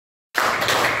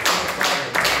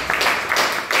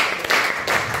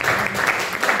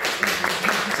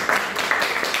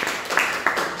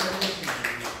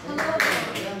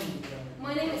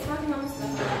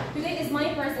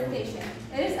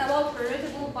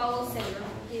bowel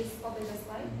syndrome. Please open the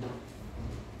slide.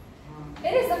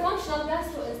 It is a functional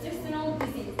gastrointestinal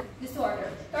disease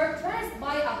disorder characterized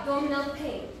by abdominal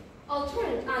pain,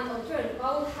 alternate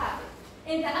bowel habit,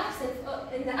 in the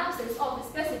absence of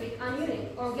specific and unique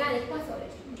organic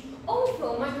pathology.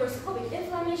 Although microscopic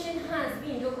inflammation has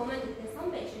been documented in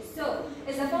some patients, so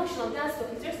it's a functional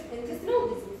gastrointestinal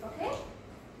disease. Okay.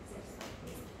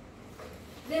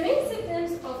 The main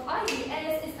symptoms of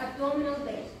IBS is abdominal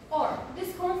pain or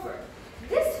discomfort.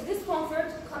 This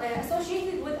discomfort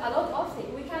associated with a lot of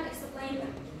things. We can explain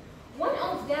them. One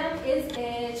of them is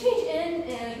a change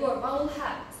in your bowel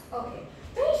habits. Okay.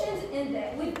 Patients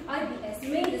with IBS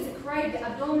may describe the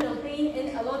abdominal pain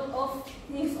in a lot of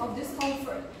things of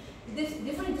discomfort.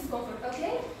 Different discomfort,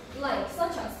 okay? Like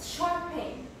such as sharp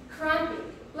pain,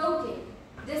 cramping, bloating,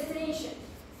 distension,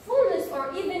 fullness,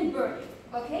 or even burning,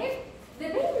 okay? The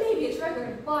pain may be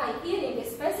triggered by eating a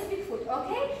specific food,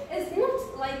 okay? It's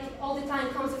not like all the time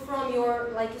comes from your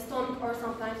stomach or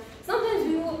sometimes. Sometimes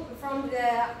you from the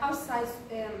outside,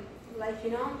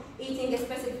 eating a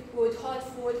specific food, hot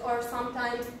food, or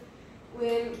sometimes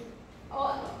when,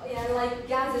 like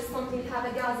gases, something have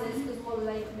a gases as well,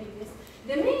 like this.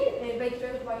 The main may be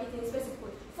triggered by eating specific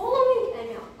food. Following a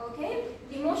meal, okay?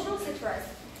 Emotional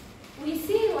stress. We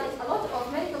see like a lot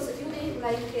of medical students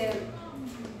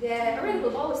the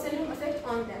irritable bowel syndrome effect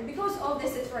on them because of the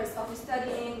stress of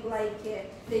studying,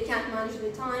 they can't manage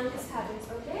the time, this happens,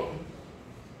 okay?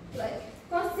 Like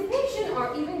constipation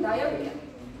or even diarrhea.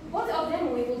 Both of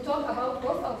them, we will talk about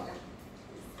both of them.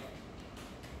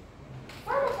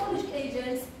 Pharmacologic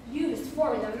agents used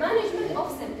for the management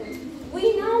of symptoms.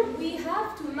 We know we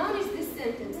have to manage these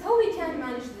symptoms. How we can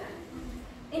manage them?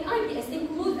 In IBS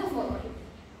include the following.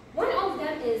 One of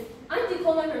them is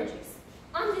anticholinergics,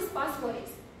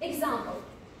 antispasmodics. Example,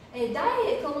 a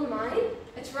diethylcholine,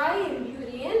 a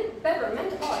triiodine,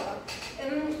 peppermint oil. In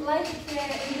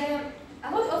a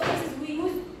lot of cases we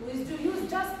use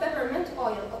just peppermint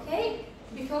oil, okay?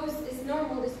 Because it's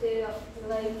normal, we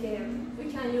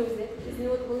can use it. It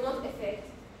will not affect.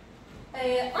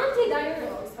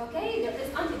 Antidiarrheals, okay? There is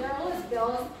antidiarrheal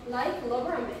pills like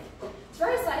loperamide.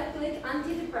 Tricyclic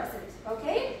antidepressant,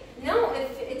 okay? Now,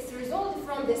 if it's result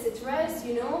from the stress,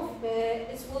 it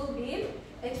will be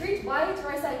treated by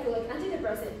tricyclic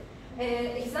antidepressant.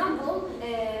 Example,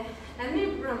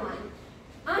 amipramine.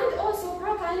 And also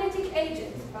prokinetic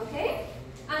agents, okay?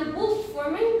 And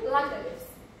wolf-forming laxatives.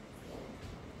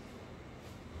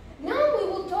 Now we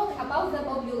will talk about the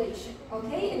population,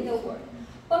 okay, in the world.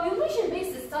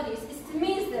 Population-based studies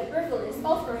estimates the prevalence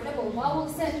of irritable bowel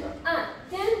syndrome at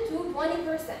 10 to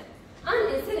 20%,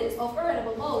 and incidence of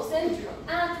irritable bowel syndrome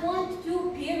at 1 to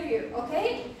 2 per year,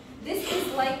 okay? This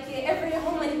is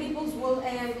how many people will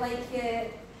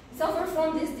suffer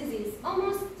from this disease?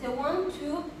 Almost 1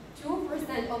 to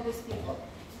 2% of these people.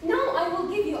 Now I will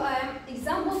give you an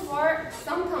example for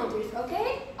some countries,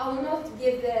 okay? I will not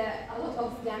give a lot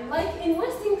of them. Like in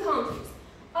Western countries,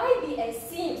 IBS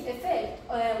seems to affect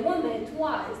women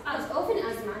twice as often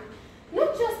as men.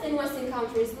 Not just in Western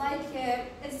countries,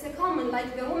 it's common,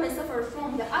 the women suffer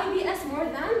from the IBS more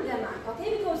than the man,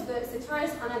 okay? Because the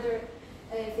stress and other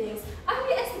things.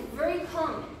 IBS is very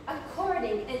common,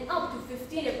 according and up to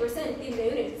 15% in the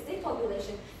United States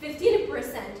population.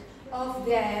 15% of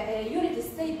the United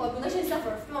States population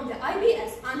suffer from the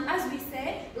IBS, and as we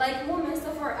say, women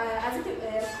suffer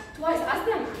twice as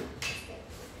the men.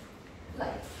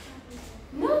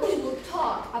 Now we will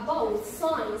talk about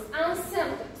signs and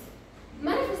symptoms.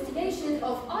 Manifestations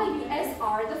of IBS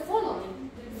are the following.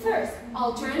 First,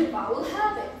 alternate bowel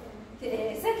habit.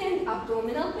 Second,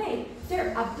 abdominal pain.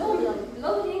 Third, abdominal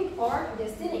bloating or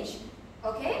destination.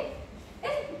 Okay?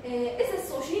 It is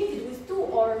associated with 2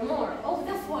 or more of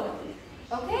the following.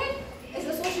 Okay? It's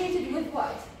associated with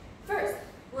what? First,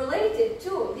 related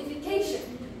to defecation.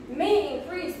 May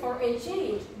increase or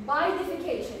change by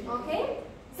defecation. Okay?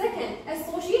 Second,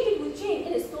 associated with change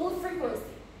in stool frequency.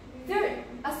 Third,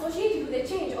 associated with a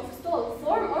change of stool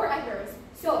form or appearance.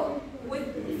 So, with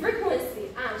frequency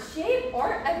and shape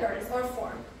or appearance or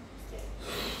form.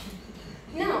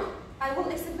 Now, I will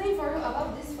explain for you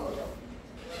about this photo.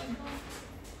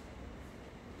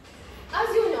 As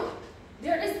you know,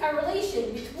 there is a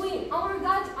relation between our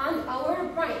gut and our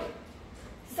brain.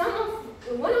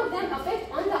 One of them affect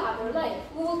on the other.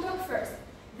 We will talk first.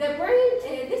 The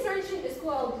brain, this relation is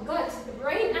called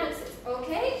gut-brain axis,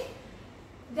 okay?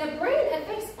 The brain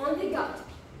affects on the gut,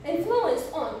 influence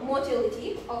on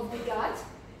motility of the gut,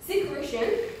 secretion,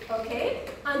 okay,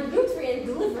 and nutrient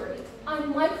delivery,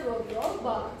 and microbial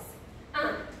balance.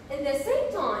 And at the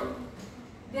same time,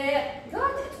 the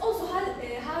gut also has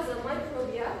a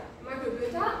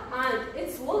microbiota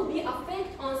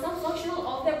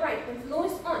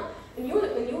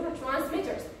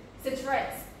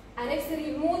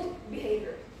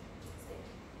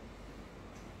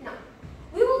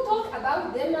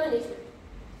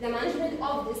management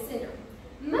of this syndrome.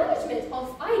 Management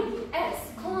of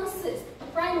IBS consists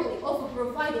primarily of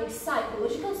providing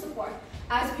psychological support.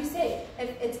 As we say,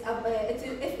 if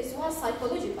it was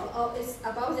psychological or it's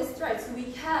about the stress,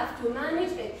 we have to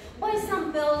manage it by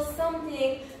some pills,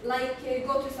 something like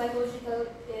go to psychological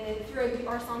therapy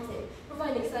or something,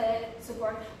 providing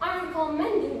support. I'm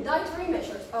recommending dietary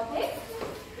measures, okay?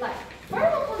 Like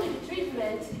pharmacology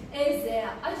treatment is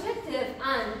adjective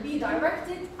and be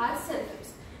directed at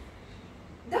symptoms.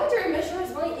 Dietary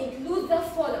measures will include the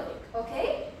following,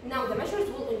 okay? Now the measures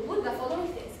will include the following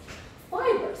things.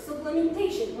 Fiber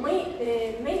supplementation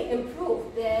may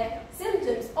improve the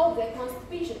symptoms of the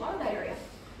constipation or diarrhea.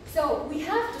 So we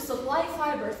have to supply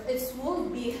fibers. It will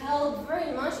be help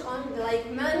very much on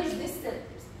manage these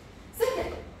symptoms.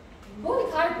 Second,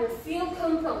 polycarbophile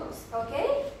compounds,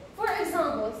 okay? For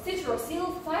example,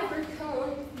 citrocil fiber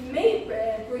cone may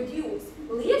produce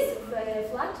less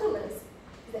flatulence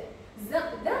than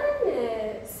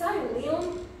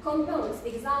silyum compounds,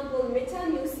 example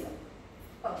metamucil.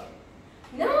 Okay.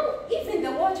 Now, even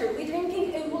the water we're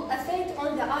drinking, it will affect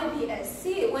on the IBS.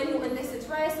 See, when you're in this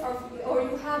stress or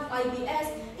you have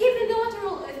IBS, even the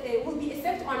water will be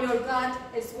affect on your gut.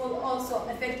 It will also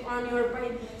affect on your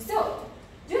brain. So,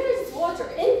 generous water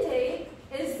intake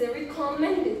is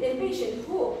recommended in patients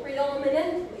who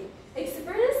predominantly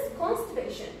experience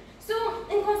constipation. So,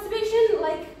 in constipation,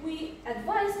 like we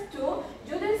advise to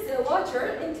do this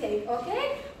water intake,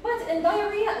 okay? But in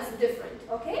diarrhea, it's different,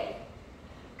 okay?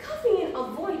 Caffeine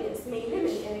avoidance may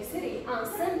limit anxiety and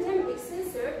symptom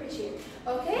exacerbation,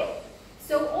 okay?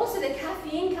 So also the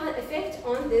caffeine can affect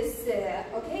on this,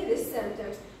 this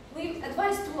symptoms. We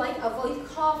advise to avoid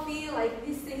coffee, like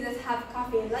these things that have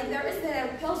caffeine. Like there is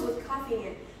the pills with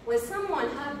caffeine. When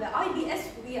someone has the IBS,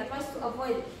 we advise to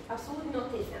avoid it. Absolutely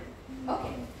not take them.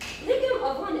 Okay. Legume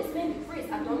avoidance may decrease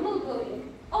abdominal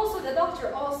bloating. Also the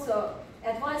doctor also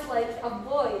advise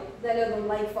avoid the legume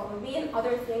like bean,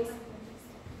 other things.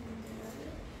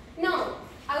 Now,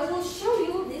 I will show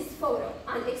you this photo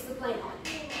and explain on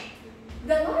it.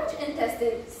 The large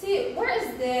intestine, see, where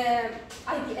is the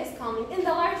IBS coming? In the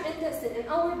large intestine in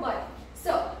our body.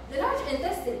 So, the large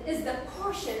intestine is the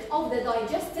portion of the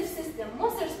digestive system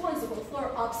most responsible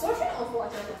for absorption of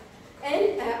water.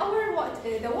 And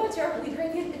the water we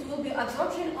drink it will be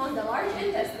absorption on the large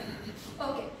intestine.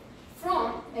 Okay,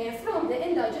 from the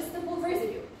indigestible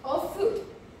residue of food.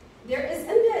 There is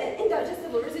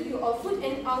indigestible residue of food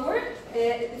in our,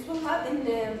 this will have in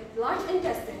the large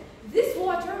intestine. This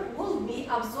water will be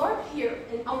absorbed here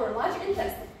in our large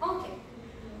intestine. Okay.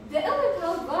 The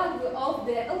ileal valve of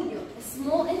the ileum,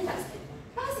 small intestine,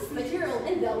 passes material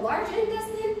in the large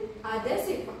intestine at the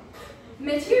secum.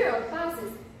 Material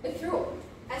passes through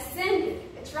ascending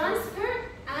transfer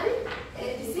and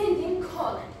descending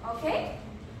colon. Okay.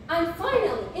 And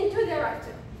finally into the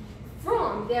rectum.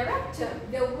 From the rectum,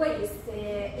 the waste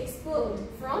explodes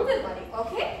from the body,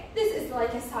 okay? This is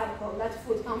like a cycle that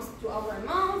food comes to our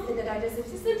mouth in the digestive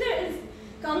system.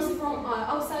 Comes from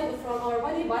outside from our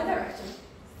body by the rectum.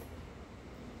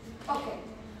 Okay,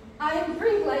 I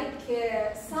bring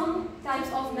some types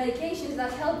of medications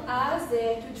that help us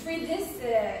to treat this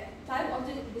type of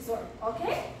disorder,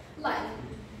 okay? Like,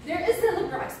 there is the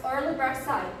Librax or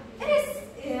Libraxide. It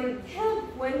is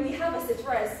help when we have a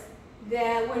stress.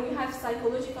 When you have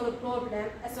psychological problem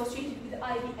associated with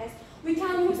IBS, we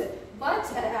can use it.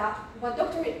 But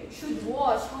doctor should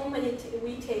watch how many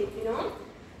we take, you know?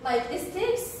 Like it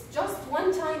takes just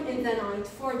one time in the night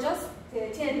for just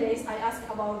 10 days. I ask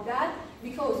about that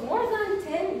because more than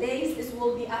 10 days this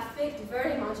will be affect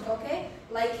very much, okay?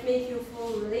 Like make you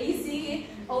feel lazy,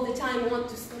 all the time want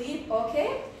to sleep,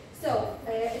 okay? So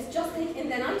it's just take in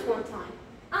the night one time.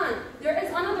 And there is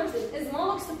another thing, is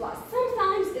Maloxaplast.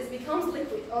 Sometimes it becomes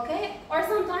liquid, okay? Or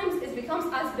sometimes it becomes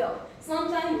as pill.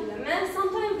 Sometimes the man,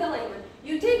 sometimes the lemon.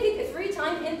 You take it 3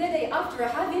 times in the day after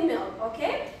having milk,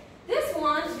 okay? This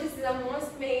one, this is the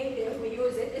most main thing we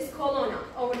use it, is Colona,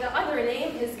 or the other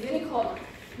name is Unicolon.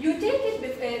 You take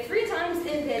it 3 times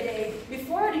in the day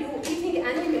before you eating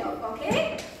any milk,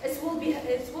 okay? It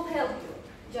will help you,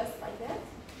 just like that.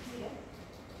 Yeah.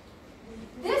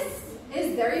 This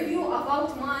is the review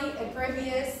about my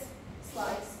previous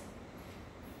slides.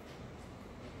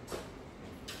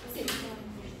 See.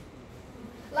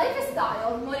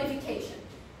 Lifestyle modification.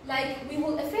 Like we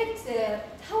will affect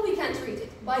how we can treat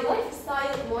it by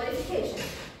lifestyle modification.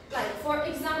 Like for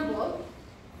example,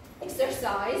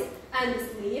 exercise and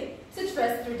sleep,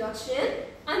 stress reduction,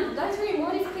 and dietary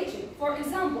modification. For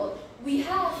example, we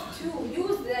have to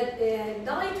use the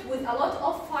diet with a lot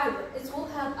of fiber. It will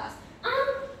help us.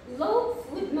 And low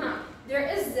food map. there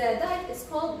is a diet is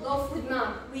called low food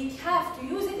map. We have to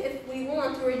use it if we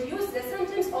want to reduce the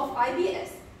symptoms of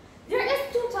IBS. There is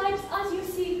two types, as you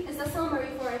see as a summary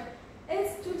for it.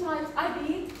 It's two types,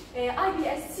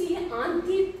 IBS C and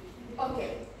D.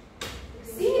 Okay.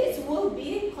 C it will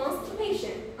be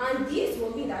constipation and D it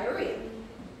will be diarrhea.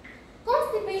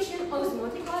 Constipation,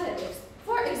 osmotic relatives.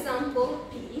 For example,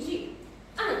 PEG.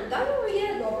 And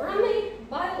diarrhea, lower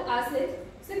bile acid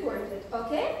secreted.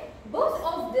 Okay? Both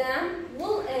of them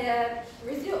will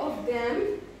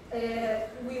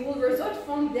we will result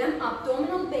from them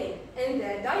abdominal pain in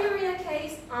the diarrhea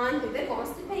case and the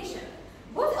constipation.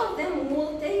 Both of them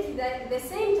will take the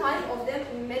same type of the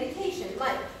medication,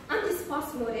 like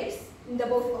antispasmodics, the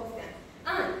both of them,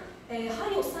 and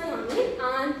hyoscyamine,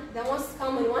 and the most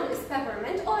common one is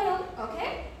peppermint oil.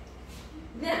 Okay.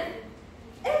 Then,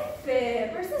 if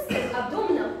persistent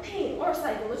abdominal pain or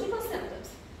psychological symptoms,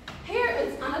 here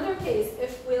is another case.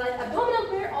 If we like abdominal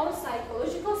pain or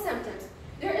psychological symptoms,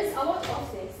 there is a lot of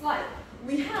things like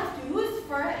we have to use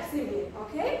paracetamol,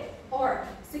 okay, or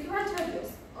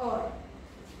secretaries, or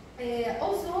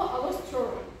also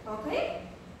aldosterone, okay.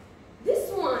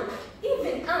 This one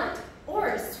even add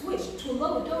or switch to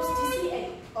low dose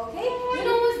TCA, okay. You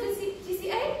know what's the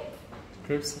TCA?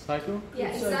 Krebs cycle? Yeah,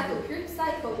 exactly. Krebs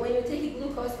cycle, when you take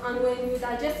glucose and when you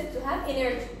digest it to have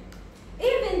energy.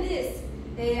 Even this,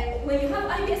 when you have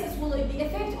IBS, it will be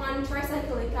effect on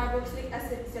tricyclic carboxylic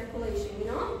acid circulation, you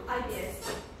know,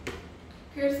 IBS.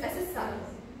 Krebs acid cycle.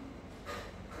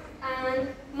 And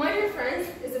my reference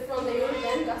is from the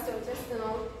European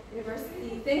Gastrointestinal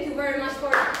University. Thank you very much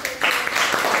for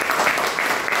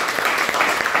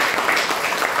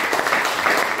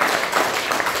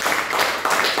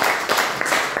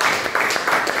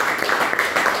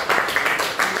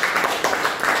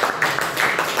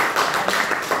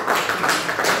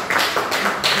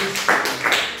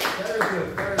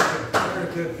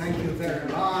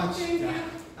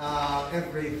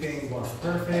everything was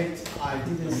perfect. I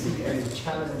didn't see any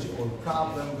challenge or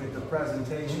problem with the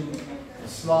presentation.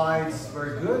 Slides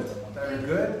were good, very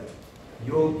good.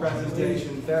 Your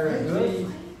presentation, very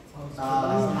good.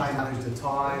 I managed the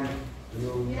time.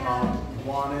 You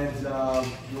wanted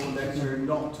your lecture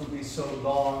not to be so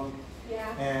long.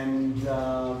 And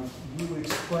you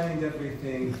explained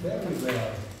everything very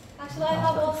well. Actually, I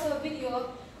have also a video,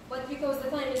 but because the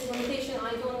time is limitation,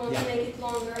 I don't want to make it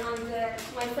longer. And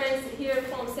my friends here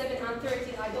from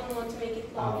 7:30, I don't want to make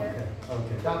it longer.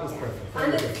 Okay, that was perfect.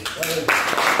 And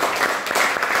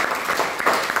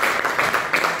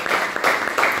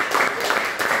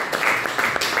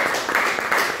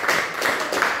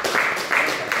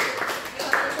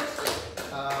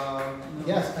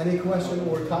yes, any question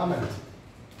or comment?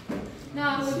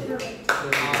 no, it was perfect.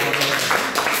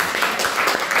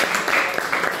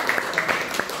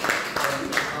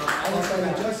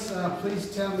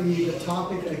 Please tell me the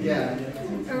topic again.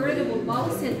 Irritable bowel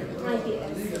syndrome, IBS.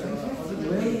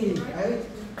 Wait,